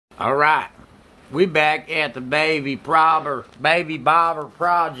All right, we back at the baby bobber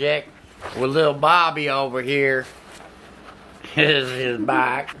project with little Bobby over here. This is his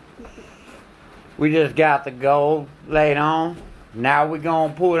bike. We just got the gold laid on. Now we're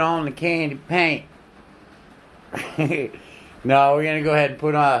gonna put on the candy paint. No, we're gonna go ahead and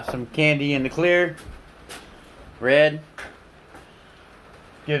put some candy in the clear. Red.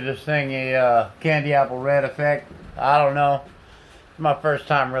 Give this thing a candy apple red effect. I don't know. It's my first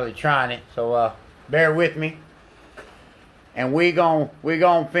time really trying it, so bear with me. And we gonna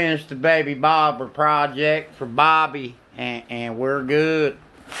finish the baby bobber project for Bobby, and we're good.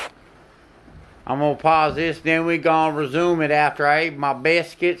 I'm gonna pause this, then we gonna resume it after I eat my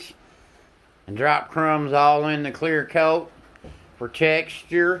biscuits and drop crumbs all in the clear coat for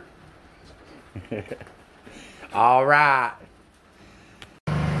texture. All right.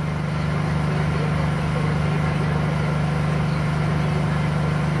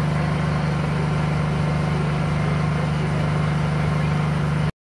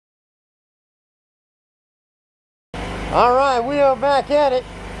 All right, we are back at it.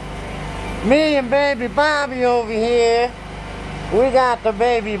 Me and baby Bobby over here. We got the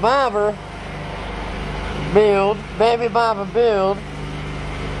baby bobber build,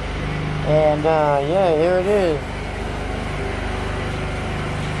 and yeah, here it is.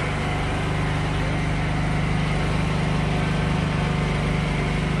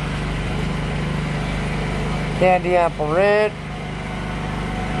 Candy apple red.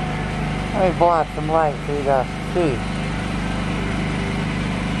 Let me block some light so you guys can see.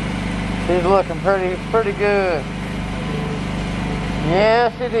 She's looking pretty good.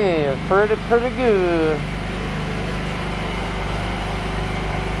 Yes, it is. Pretty good.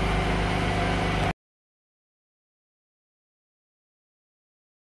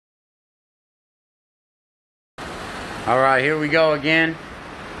 All right, here we go again.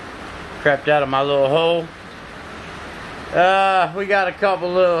 Crept out of my little hole. We got a couple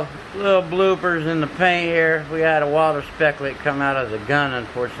little bloopers in the paint here. We had a water specklet come out of the gun,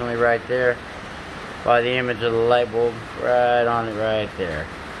 unfortunately, right there by the image of the light bulb, right on it right there.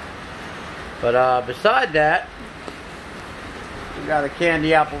 But beside that, we got a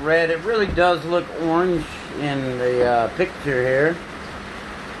candy apple red. It really does look orange in the picture here,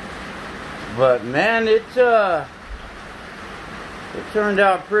 but man, it turned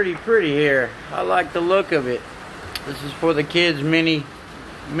out pretty here. I like the look of it. This is for the kids' mini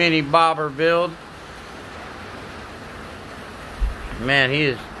bobber build. Man,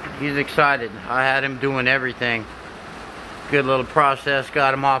 he's excited. I had him doing everything. Good little process.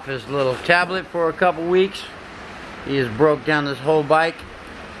 Got him off his little tablet for a couple weeks. He has broke down this whole bike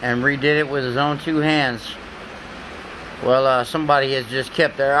and redid it with his own two hands. Well, somebody has just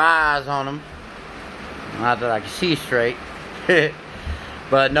kept their eyes on him. Not that I can see straight.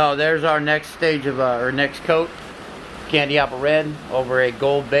 But no, there's our next stage of our next coat. Candy apple red over a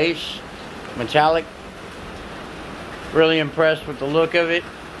gold base, metallic. Really impressed with the look of it.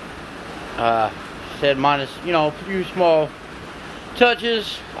 Said minus, a few small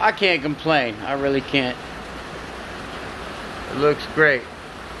touches. I can't complain. I really can't. It looks great.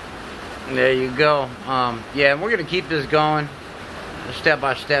 There you go. Yeah, we're gonna keep this going, step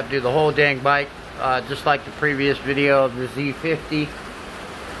by step. Do the whole dang bike, just like the previous video of the Z50.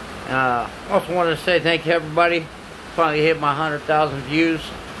 Also wanted to say thank you, everybody. Finally hit my 100,000 views.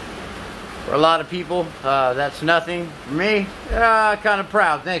 For a lot of people, that's nothing. For me, kind of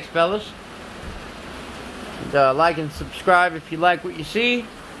proud. Thanks, fellas. And, like and subscribe if you like what you see.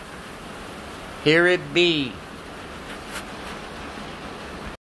 Here it be.